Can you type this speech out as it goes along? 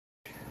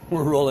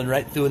We're rolling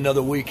right through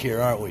another week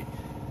here, aren't we?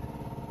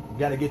 We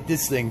got to get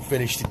this thing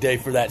finished today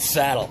for that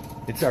saddle.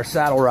 It's our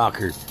saddle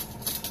rocker.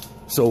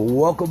 So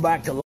welcome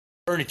back to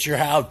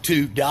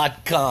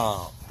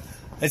FurnitureHowTo.com.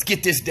 Let's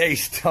get this day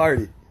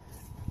started.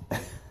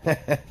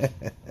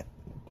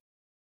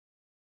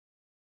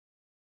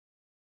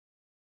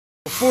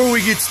 Before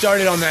we get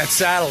started on that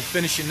saddle,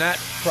 finishing that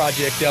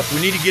project up,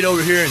 we need to get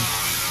over here and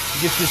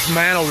get this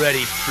mantle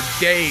ready for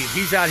Dave.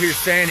 He's out here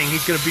sanding.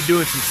 He's going to be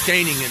doing some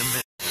staining in a minute.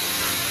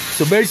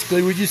 So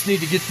basically, we just need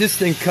to get this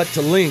thing cut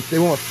to length. They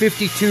want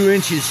 52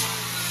 inches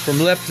from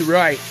left to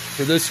right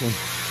for this one.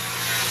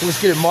 So let's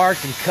get it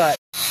marked and cut.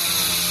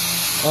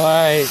 All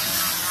right.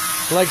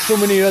 Like so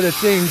many other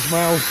things,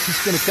 man, we're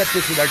just going to cut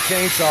this with our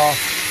chainsaw.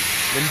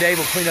 Then Dave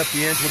will clean up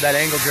the ends with that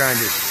angle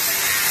grinder.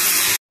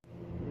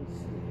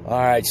 All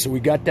right, so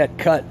we got that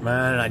cut,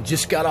 man. I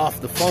just got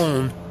off the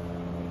phone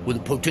with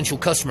a potential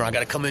customer. I got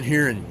to come in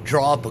here and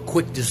draw up a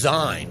quick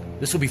design.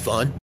 This will be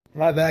fun.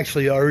 I've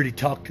actually already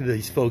talked to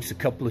these folks a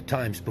couple of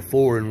times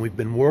before, and we've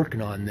been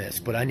working on this,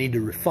 but I need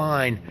to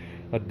refine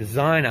a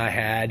design I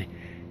had,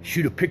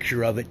 shoot a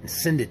picture of it, and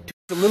send it to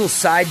a little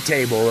side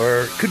table,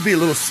 or it could be a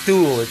little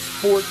stool. It's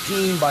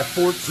 14 by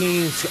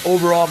 14. It's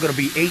overall going to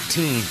be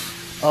 18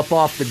 up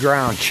off the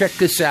ground. Check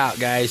this out,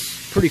 guys.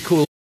 Pretty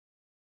cool.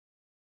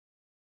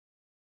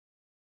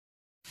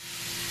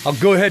 I'll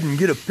go ahead and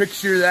get a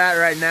picture of that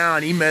right now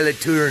and email it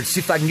to her and see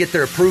if I can get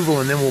their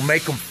approval, and then we'll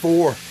make them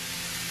 4.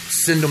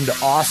 Send them to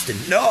Austin.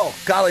 No,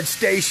 College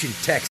Station,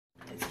 Texas.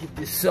 Let's get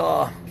this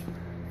saw.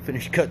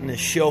 Finish cutting this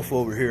shelf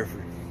over here for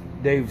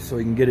Dave so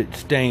he can get it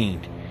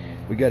stained.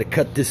 We got to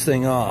cut this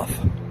thing off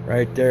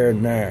right there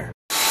and there.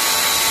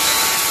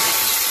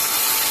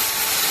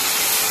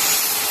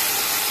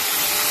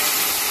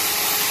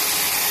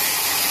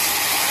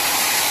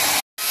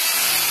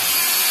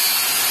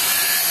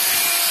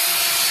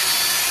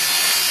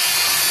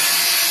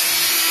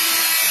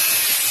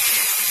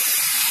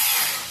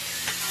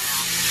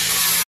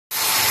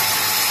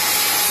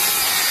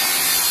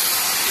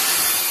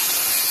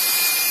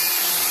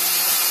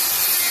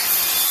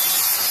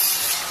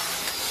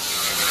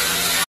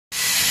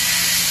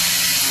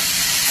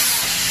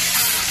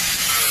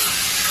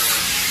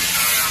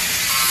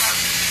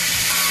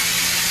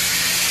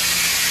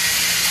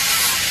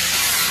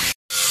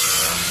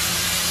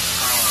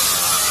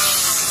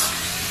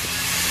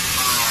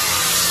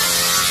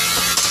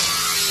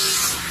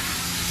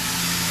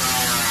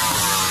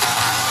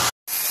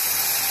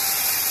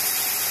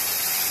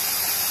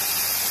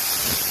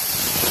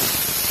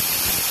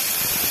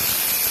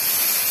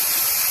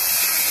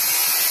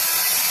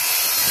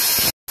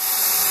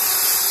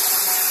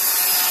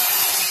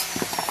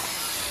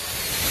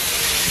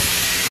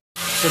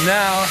 So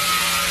now,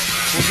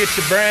 we'll get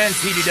the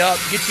brands heated up,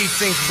 get these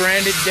things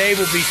branded. Dave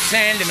will be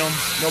sanding them.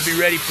 They'll be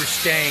ready for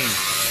stain.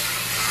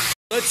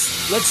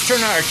 Let's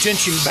turn our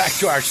attention back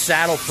to our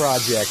saddle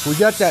project. We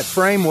got that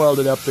frame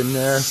welded up in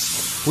there.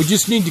 We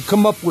just need to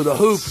come up with a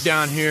hoop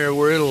down here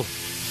where it'll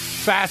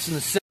fasten the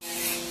saddle.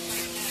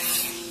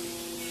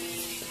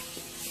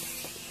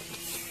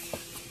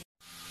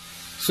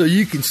 So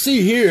you can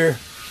see here,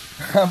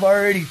 I've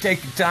already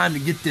taken time to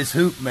get this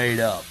hoop made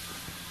up.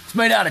 It's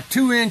made out of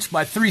 2"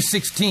 by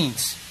 3/16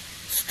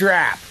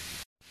 strap.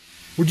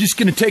 We're just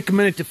going to take a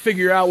minute to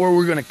figure out where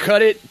we're going to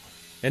cut it,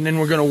 and then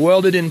we're going to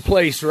weld it in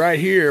place right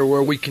here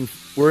where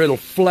it'll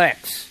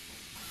flex.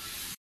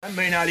 I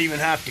may not even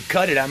have to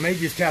cut it. I may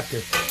just have to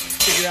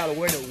figure out a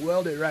way to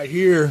weld it right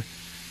here,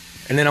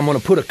 and then I'm going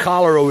to put a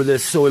collar over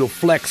this so it'll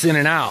flex in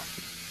and out.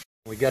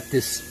 We got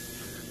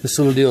this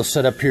little deal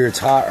set up here. It's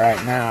hot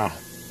right now,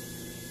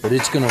 but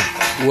it's going to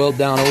weld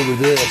down over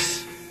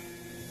this.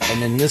 And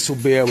then this will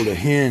be able to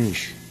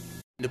hinge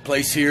into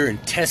place here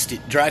and test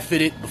it, dry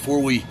fit it before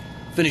we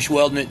finish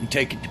welding it and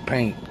take it to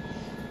paint.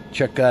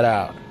 Check that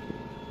out.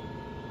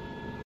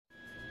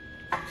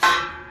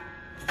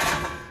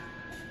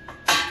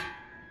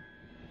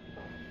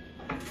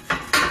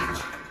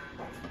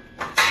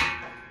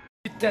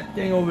 Get that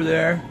thing over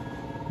there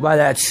by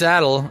that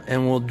saddle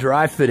and we'll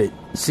dry fit it.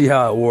 See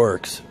how it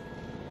works.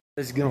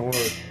 It's gonna work.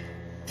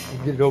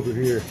 I'll get it over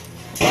here.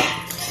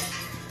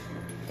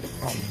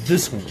 On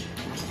this one.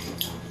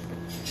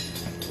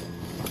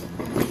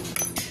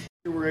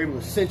 We're able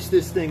to cinch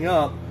this thing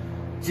up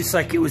just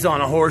like it was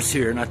on a horse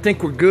here, and I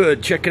think we're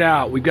good. Check it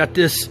out. We've got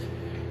this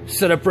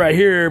set up right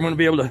here. I'm going to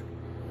be able to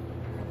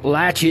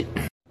latch it.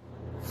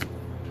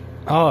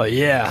 Oh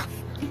yeah,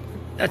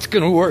 that's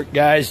going to work,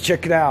 guys.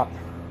 Check it out.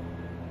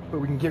 But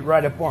we can get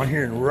right up on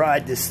here and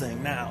ride this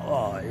thing now.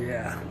 Oh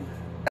yeah.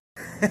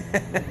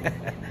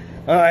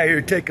 All right,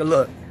 here, take a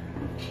look.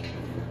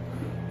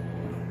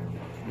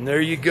 And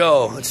there you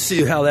go. Let's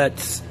see how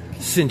that's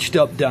cinched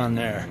up down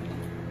there.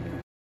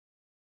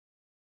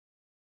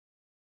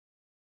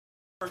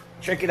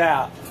 Check it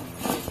out.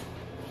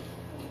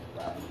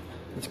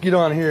 Let's get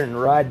on here and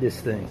ride this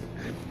thing.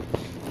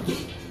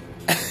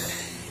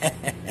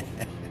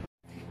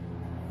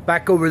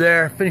 Back over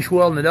there, finish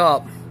welding it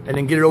up, and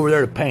then get it over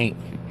there to paint.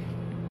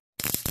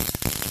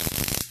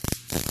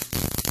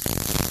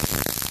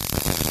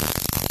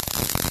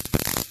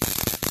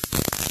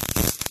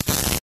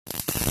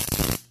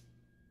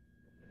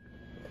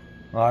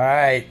 All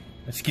right,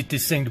 let's get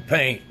this thing to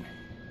paint.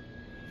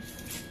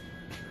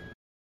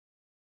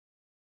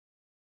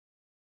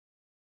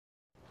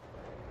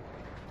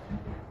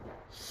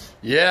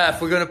 Yeah,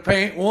 if we're gonna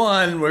paint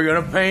one, we're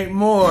gonna paint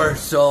more.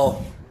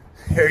 So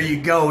there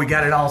you go. We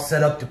got it all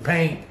set up to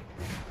paint.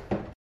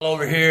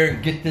 Over here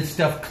and get this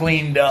stuff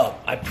cleaned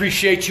up. I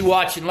appreciate you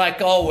watching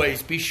like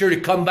always. Be sure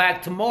to come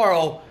back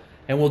tomorrow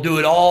and we'll do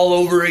it all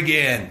over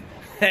again.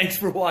 Thanks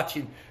for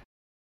watching.